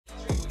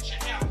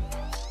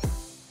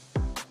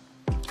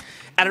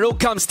And it all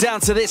comes down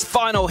to this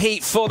final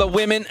heat for the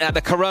women at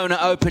the Corona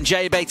Open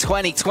J-Bay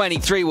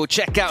 2023. We'll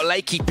check out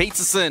Lakey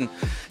Peterson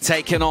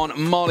taking on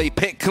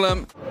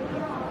M.Picklum.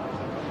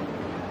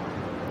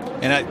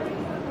 And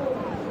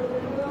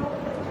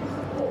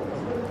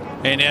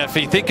if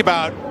you think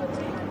about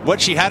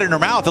what she had in her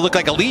mouth, it looked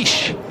like a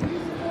leash,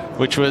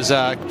 which was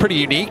pretty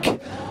unique.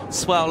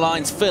 Swell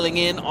lines filling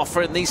in,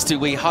 offering these two,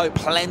 we hope,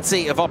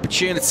 plenty of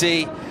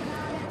opportunity.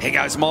 Here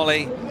goes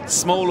Molly,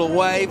 smaller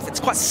wave.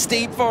 It's quite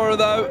steep for her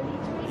though.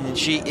 And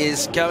she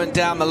is going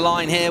down the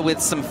line here with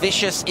some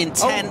vicious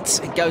intent.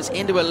 It goes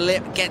into a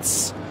lip,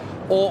 gets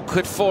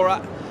awkward for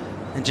her,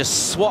 and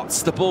just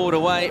swats the board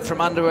away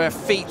from under her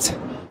feet.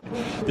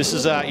 This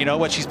is, you know,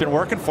 what she's been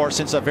working for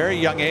since a very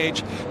young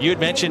age. You had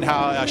mentioned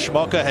how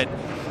Shimoka had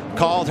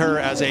called her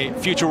as a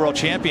future world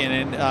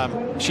champion,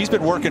 and she's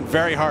been working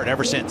very hard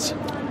ever since.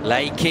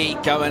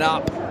 Lakey going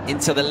up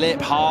into the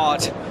lip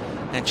hard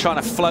and trying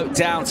to float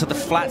down to the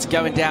flats,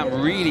 going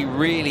down really,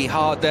 really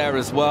hard there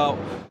as well.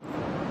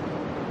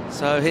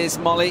 So here's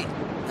Molly,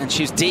 and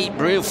she's deep,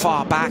 real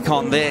far back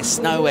on this,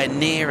 nowhere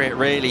near it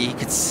really. You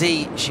could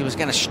see she was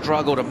going to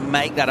struggle to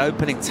make that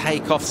opening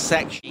takeoff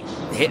section.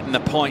 Hitting the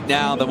point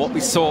now than what we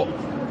saw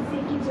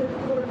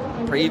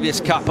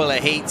previous couple of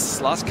heats,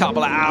 last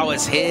couple of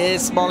hours.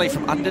 Here's Molly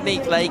from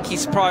underneath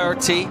Lakey's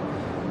priority.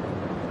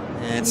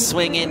 And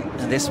swinging,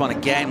 and this one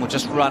again will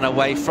just run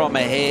away from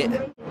her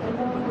here.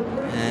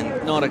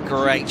 And not a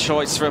great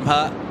choice from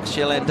her.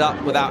 She'll end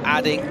up without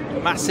adding a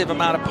massive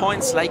amount of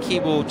points.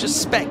 Lakey will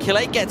just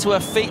speculate, get to her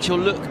feet. She'll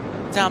look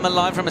down the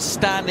line from a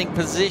standing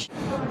position.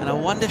 And I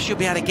wonder if she'll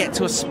be able to get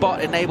to a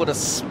spot and able to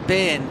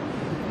spin.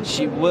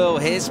 She will.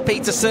 Here's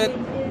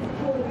Peterson.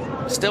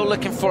 Still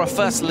looking for a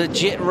first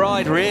legit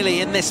ride, really,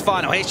 in this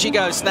final. Here she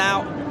goes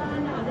now.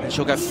 And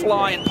she'll go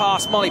flying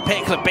past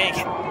M.Picklum. Big,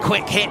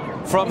 quick hit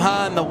from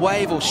her, and the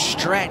wave will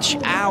stretch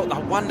out. I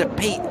wonder,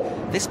 Pete,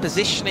 this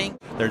positioning.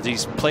 There are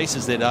these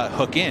places that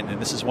hook in,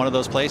 and this is one of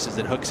those places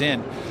that hooks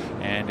in,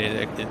 and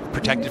it's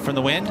protected from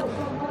the wind,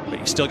 but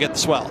you still get the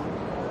swell.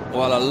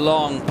 Well, a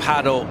long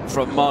paddle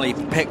from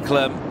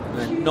M.Picklum.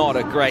 Not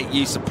a great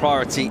use of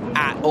priority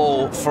at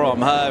all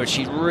from her.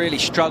 She really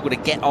struggled to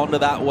get onto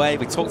that wave.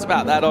 We talked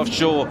about that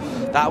offshore.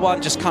 That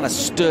one just kind of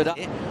stood up.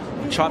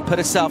 Try and put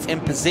herself in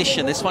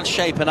position. This one's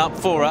shaping up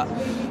for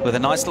her with a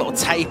nice little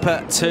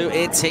taper to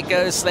it. Here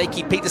goes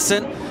Lakey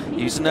Peterson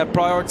using her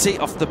priority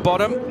off the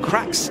bottom.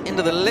 Cracks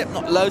into the lip,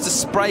 not loads of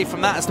spray from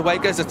that as the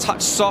wave goes a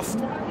touch soft.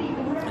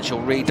 And she'll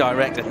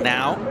redirect it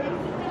now.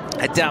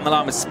 Head down the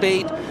line with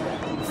speed.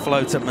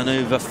 Floater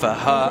maneuver for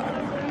her.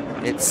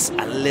 It's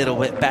a little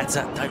bit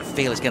better. Don't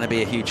feel it's going to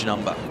be a huge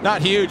number.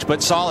 Not huge,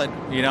 but solid,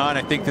 you know, and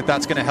I think that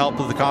that's going to help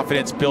with the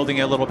confidence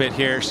building a little bit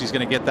here. She's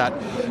going to get that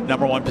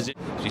 #1 position.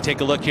 If you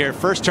take a look here,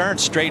 first turn,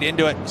 straight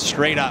into it,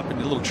 straight up, and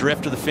a little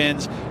drift of the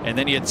fins, and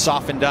then you had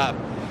softened up.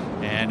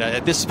 And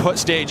at this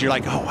stage, you're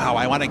like, oh, wow,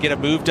 I want to get a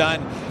move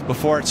done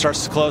before it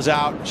starts to close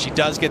out. She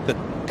does get the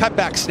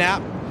cutback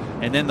snap,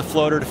 and then the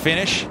floater to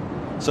finish.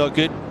 So a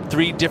good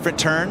 3 different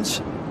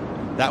turns.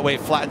 That way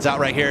it flattens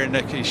out right here,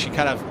 and she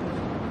kind of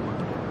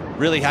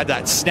really had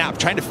that snap,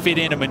 trying to fit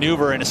in a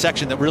maneuver in a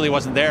section that really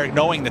wasn't there,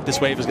 knowing that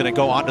this wave is going to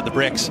go onto the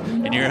bricks,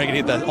 and you're going to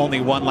get the only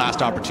one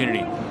last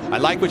opportunity. I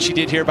like what she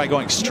did here by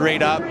going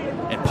straight up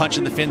and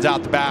punching the fins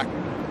out the back.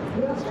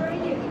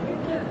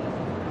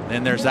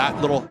 Then there's that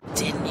little...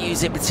 Didn't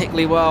use it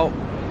particularly well.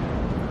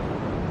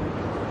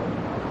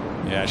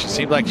 Yeah, she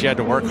seemed like she had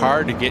to work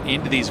hard to get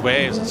into these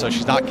waves, and so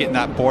she's not getting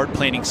that board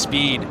planing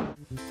speed.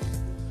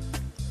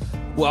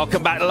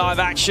 Welcome back to live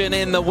action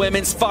in the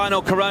women's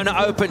final Corona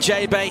Open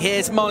J-Bay.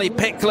 Here's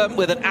M.Picklum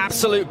with an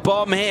absolute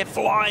bomb here,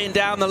 flying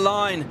down the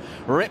line.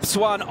 Rips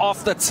one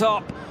off the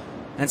top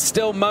and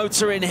still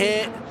motoring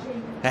here.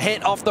 A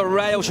hit off the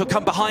rail. She'll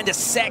come behind a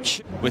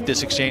section. With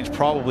this exchange,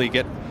 probably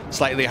get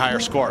slightly higher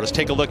score. Let's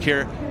take a look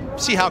here.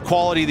 See how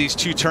quality these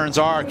 2 turns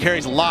are.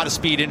 Carries a lot of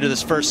speed into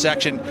this first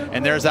section,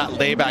 and there's that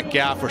layback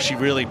gaff where she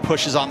really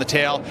pushes on the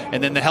tail,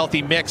 and then the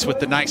healthy mix with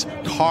the nice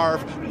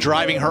carve,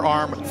 driving her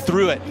arm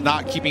through it,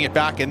 not keeping it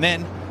back, and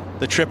then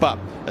the trip up.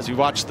 As we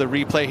watch the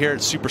replay here,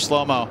 it's super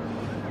slow-mo.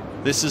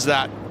 This is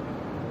that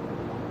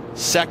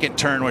second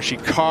turn where she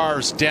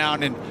carves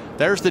down, and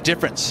there's the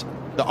difference.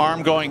 The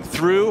arm going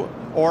through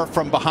or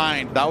from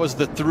behind. That was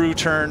the through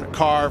turn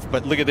carve,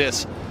 but look at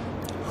this.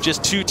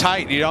 Just too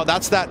tight, you know,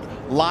 that's that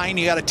line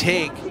you got to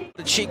take.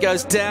 She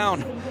goes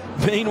down.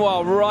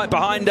 Meanwhile, right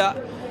behind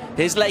her,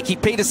 here's Lakey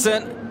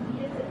Peterson,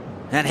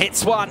 and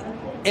hits one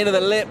into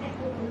the lip,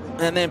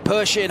 and then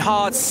pushing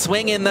hard,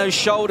 swinging those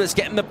shoulders,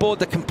 getting the board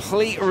the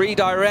complete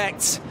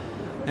redirect,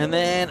 and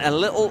then a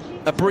little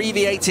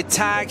abbreviated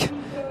tag,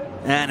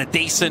 and a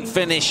decent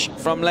finish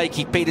from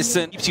Lakey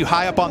Peterson. Keeps you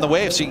high up on the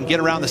wave so you can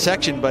get around the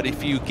section, but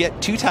if you get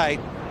too tight,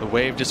 the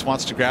wave just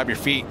wants to grab your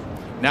feet.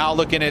 Now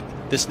looking at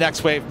this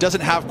next wave,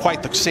 doesn't have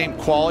quite the same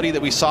quality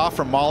that we saw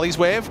from Molly's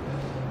wave,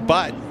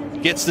 but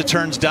gets the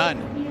turns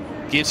done.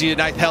 Gives you a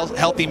nice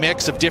healthy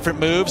mix of different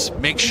moves.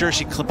 Makes sure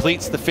she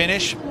completes the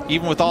finish,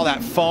 even with all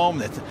that foam.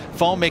 That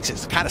foam makes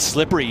it kind of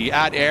slippery. You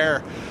add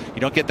air,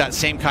 don't get that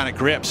same kind of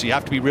grip. So you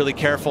have to be really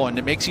careful, and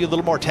it makes you a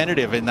little more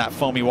tentative in that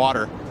foamy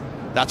water.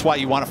 That's why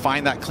you want to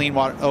find that clean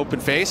water, open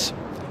face.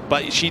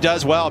 But she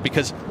does well,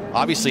 because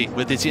obviously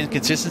with its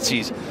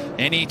inconsistencies,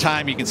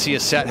 anytime you can see a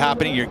set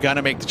happening, you're going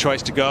to make the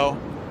choice to go.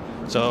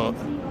 So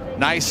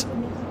nice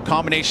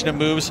combination of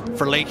moves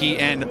for Lakey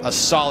and a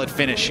solid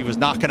finish. She was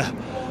not going to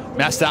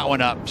mess that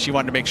one up. She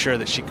wanted to make sure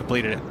that she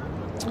completed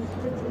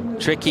it.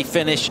 Tricky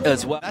finish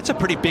as well. That's a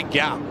pretty big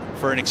gap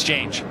for an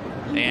exchange.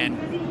 And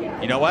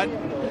you know what?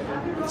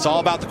 It's all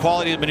about the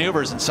quality of the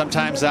maneuvers, and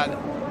sometimes that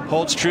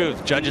holds true.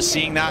 Judges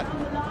seeing that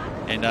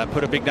and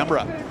put a big number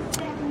up.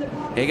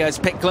 Here goes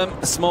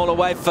Picklum, a smaller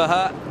wave for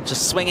her,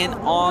 just swinging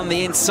on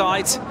the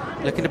inside,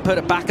 looking to put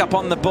it back up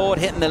on the board,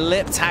 hitting the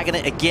lip, tagging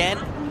it again.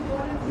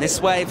 And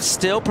this wave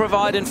still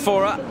providing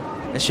for her,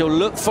 and she'll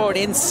look for an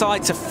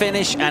inside to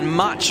finish, and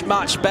much,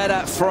 much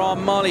better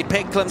from Molly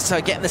Picklum, so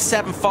getting the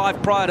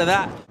 7.5 prior to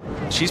that.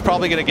 She's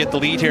probably going to get the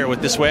lead here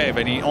with this wave,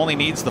 and he only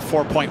needs the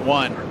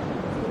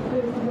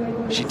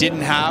 4.1. She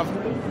didn't have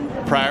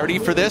priority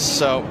for this,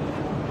 so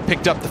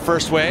picked up the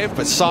first wave,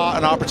 but saw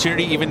an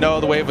opportunity, even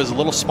though the wave was a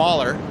little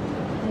smaller,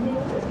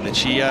 that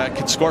she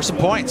could score some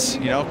points,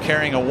 you know,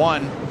 carrying a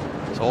 1.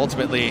 So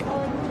ultimately,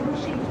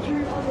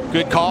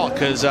 good call,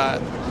 because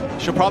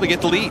she'll probably get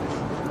the lead.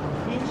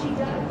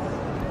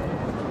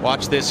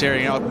 Watch this here,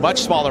 you know,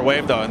 much smaller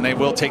wave though, and they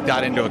will take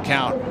that into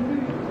account.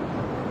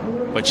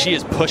 But she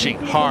is pushing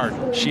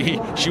hard.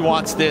 She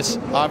wants this.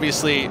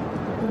 Obviously,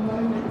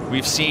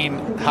 we've seen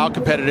how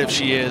competitive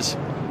she is,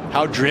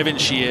 how driven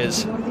she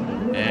is,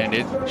 and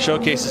it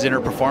showcases in her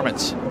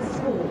performance.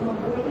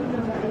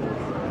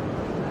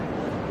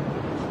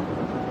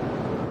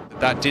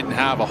 That didn't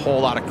have a whole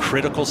lot of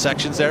critical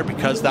sections there,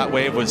 because that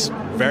wave was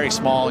very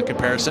small in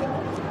comparison.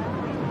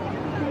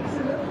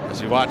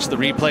 As we watch the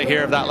replay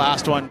here of that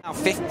last one. Now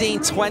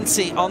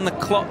 15:20 on the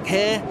clock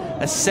here.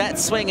 A set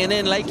swinging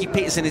in. Lakey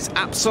Peterson is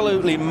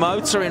absolutely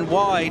motoring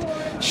wide.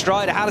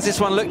 Strider, how does this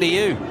one look to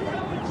you?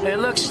 It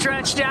looks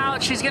stretched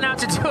out. She's going to have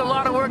to do a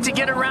lot of work to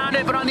get around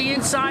it, but on the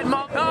inside,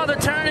 oh, the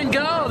turn and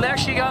go. There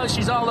she goes.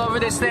 She's all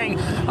over this thing.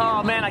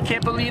 Oh, man, I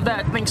can't believe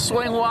that thing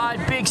swing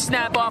wide. Big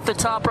snap off the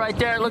top right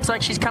there. It looks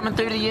like she's coming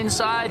through to the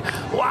inside.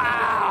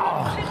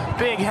 Wow.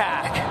 Big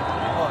hack.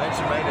 Oh, and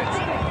she made it.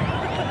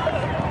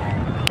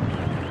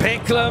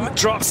 Picklum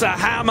drops a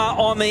hammer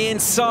on the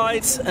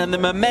inside, and the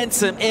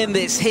momentum in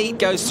this heat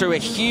goes through a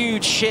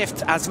huge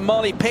shift as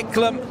Molly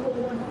Picklum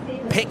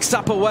picks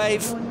up a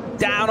wave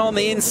down on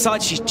the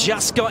inside. She's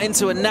just got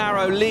into a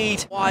narrow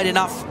lead, wide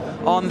enough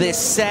on this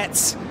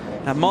set,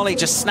 and Molly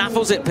just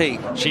snaffles it,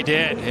 Pete. She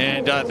did,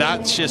 and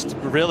that's just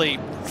really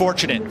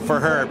fortunate for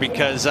her,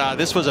 because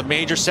this was a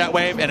major set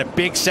wave and a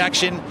big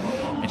section,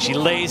 and she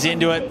lays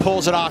into it,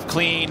 pulls it off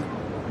clean,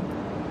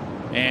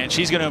 and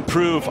she's going to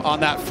improve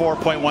on that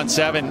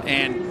 4.17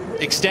 and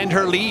extend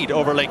her lead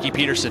over Lakey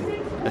Peterson.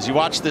 As you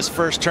watch this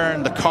first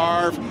turn, the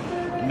carve,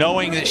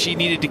 knowing that she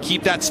needed to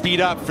keep that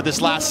speed up for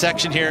this last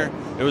section here,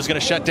 it was going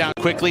to shut down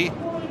quickly,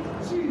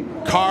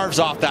 carves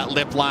off that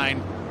lip line,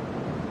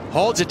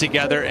 holds it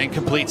together, and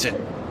completes it.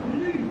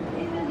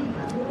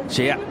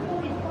 She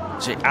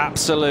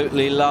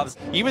absolutely loves.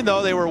 Even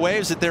though they were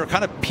waves that they were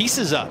kind of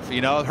pieces of, you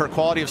know, her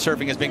quality of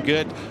surfing has been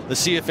good. Let's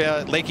see if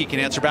Lakey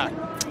can answer back.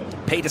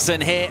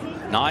 Peterson here.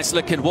 Nice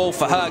looking wall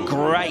for her.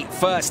 Great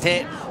first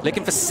hit.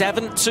 Looking for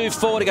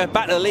 7.24 to go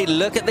back to the lead.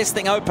 Look at this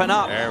thing open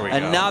up. There we go.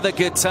 Another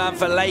good turn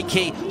for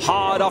Lakey.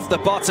 Hard off the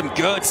bottom.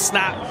 Good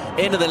snap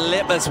into the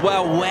lip as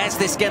well. Where's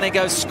this going to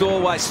go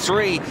score-wise?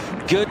 3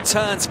 good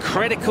turns.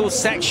 Critical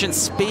section.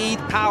 Speed,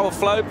 power,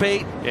 flow,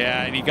 Pete.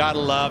 Yeah, and you got to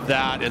love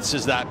that. It's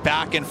just that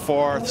back and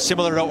forth,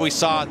 similar to what we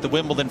saw at the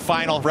Wimbledon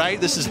final, right?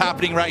 This is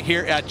happening right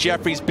here at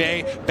Jeffreys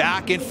Bay.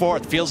 Back and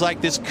forth. Feels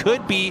like this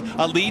could be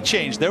a lead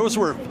change. Those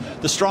were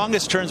the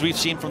strongest turns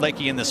we've seen from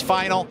Lakey in this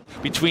final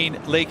between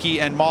Lakey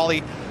and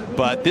Molly,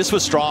 but this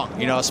was strong,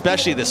 you know,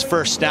 especially this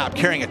first snap,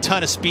 carrying a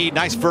ton of speed,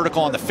 nice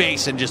vertical on the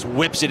face, and just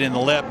whips it in the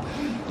lip.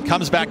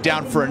 Comes back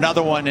down for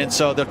another one, and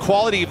so the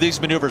quality of these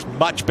maneuvers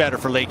much better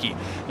for Lakey.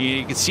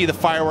 You can see the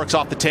fireworks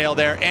off the tail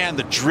there and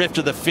the drift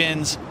of the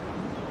fins.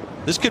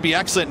 This could be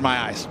excellent in my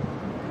eyes.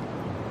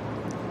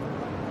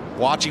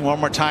 Watching one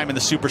more time in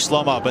the super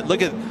slow-mo, but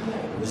look at,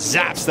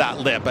 zaps that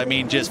lip. I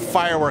mean, just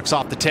fireworks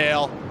off the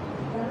tail.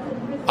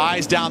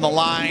 Eyes down the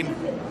line,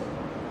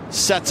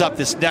 sets up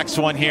this next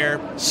one here.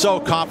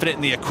 So confident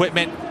in the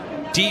equipment.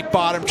 Deep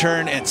bottom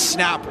turn and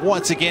snap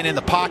once again in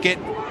the pocket.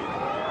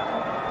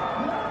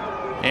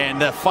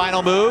 And the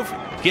final move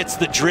gets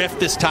the drift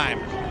this time.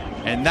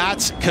 And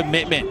that's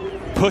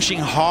commitment, pushing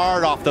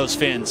hard off those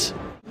fins.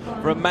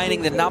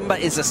 Remaining, the number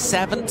is a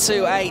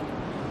 7.28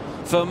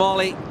 for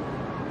Molly.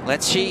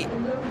 Let's see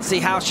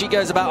how she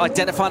goes about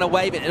identifying a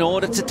wave. In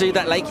order to do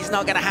that, Lakey's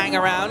not going to hang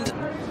around.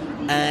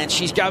 And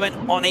she's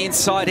going on the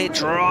inside here,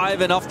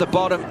 driving off the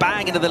bottom,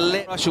 bang into the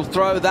lip. She'll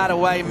throw that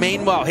away.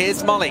 Meanwhile,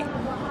 here's Molly.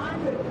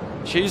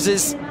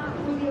 Chooses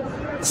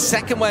the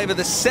second wave of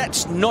the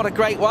set. Not a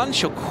great one.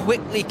 She'll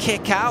quickly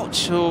kick out.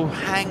 She'll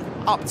hang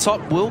up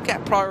top. Will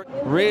get priority.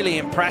 Really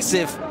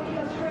impressive.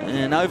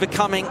 And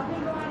overcoming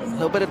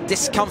A little bit of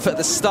discomfort at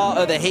the start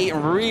of the heat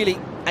and really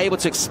able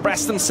to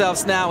express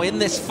themselves now in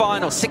this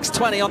final.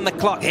 6:20 on the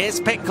clock. Here's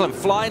Picklum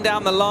flying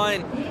down the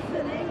line.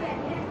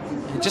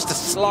 And just a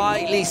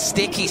slightly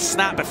sticky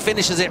snap, but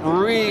finishes it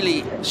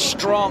really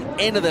strong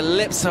into the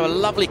lips. So a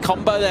lovely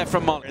combo there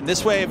from Molly. In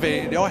this wave,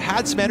 it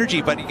had some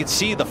energy, but you could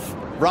see the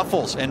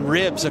ruffles and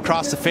ribs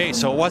across the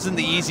face. So it wasn't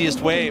the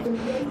easiest wave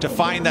to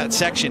find that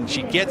section.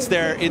 She gets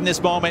there in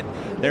this moment.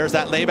 There's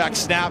that layback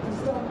snap.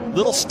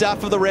 Little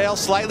stuff of the rail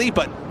slightly,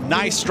 but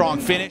nice strong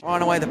finish.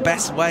 Far away the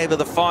best wave of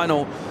the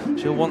final.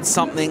 She'll want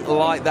something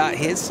like that.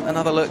 Here's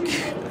another look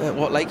at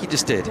what Lakey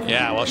just did.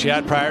 Yeah, well, she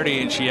had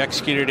priority and she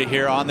executed it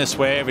here on this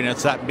wave, and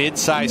it's that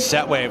mid-size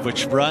set wave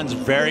which runs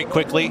very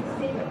quickly.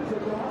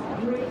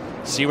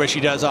 See what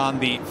she does on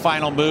the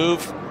final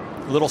move.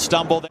 Little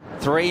stumble.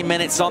 3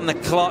 minutes on the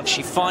clock.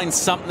 She finds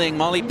something.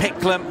 Molly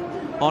Picklum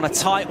on a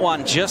tight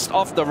one just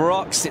off the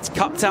rocks. It's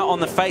cupped out on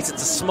the face.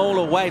 It's a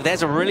smaller wave.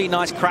 There's a really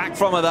nice crack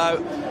from her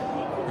though.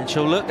 And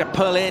she'll look to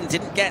pull in.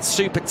 Didn't get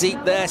super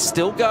deep there.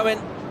 Still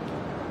going.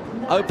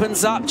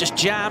 Opens up. Just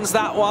jams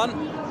that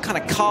one. Kind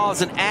of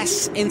carves an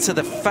S into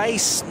the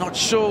face. Not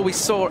sure we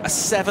saw a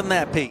 7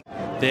 there, Pete.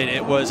 Then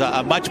it was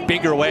a much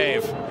bigger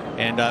wave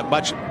and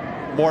much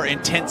more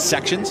intense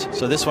sections.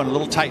 So this one a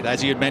little tight,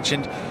 as you had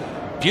mentioned.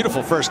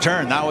 Beautiful first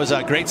turn. That was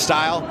a great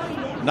style.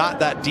 Not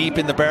that deep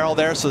in the barrel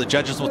there, so the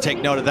judges will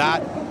take note of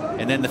that.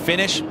 And then the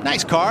finish,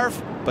 nice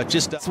carve, but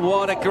just...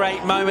 What a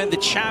great moment. The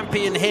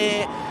champion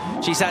here.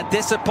 She's had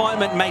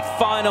disappointment, made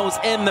finals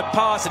in the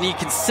past, and you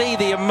can see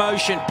the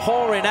emotion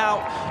pouring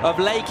out of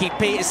Lakey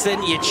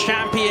Peterson, your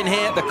champion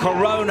here at the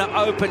Corona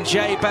Open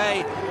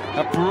J-Bay.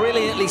 A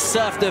brilliantly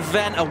surfed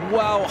event, a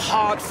well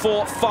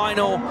hard-fought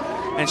final,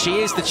 and she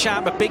is the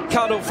champ. A big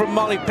cuddle from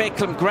Molly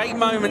Picklum. Great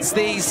moments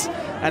these,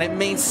 and it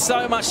means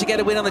so much to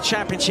get a win on the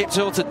championship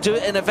tour. To do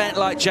it in an event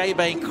like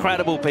J-Bay,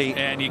 incredible, Pete.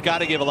 And you got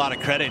to give a lot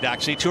of credit,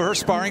 actually, to her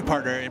sparring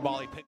partner in Molly Picklum.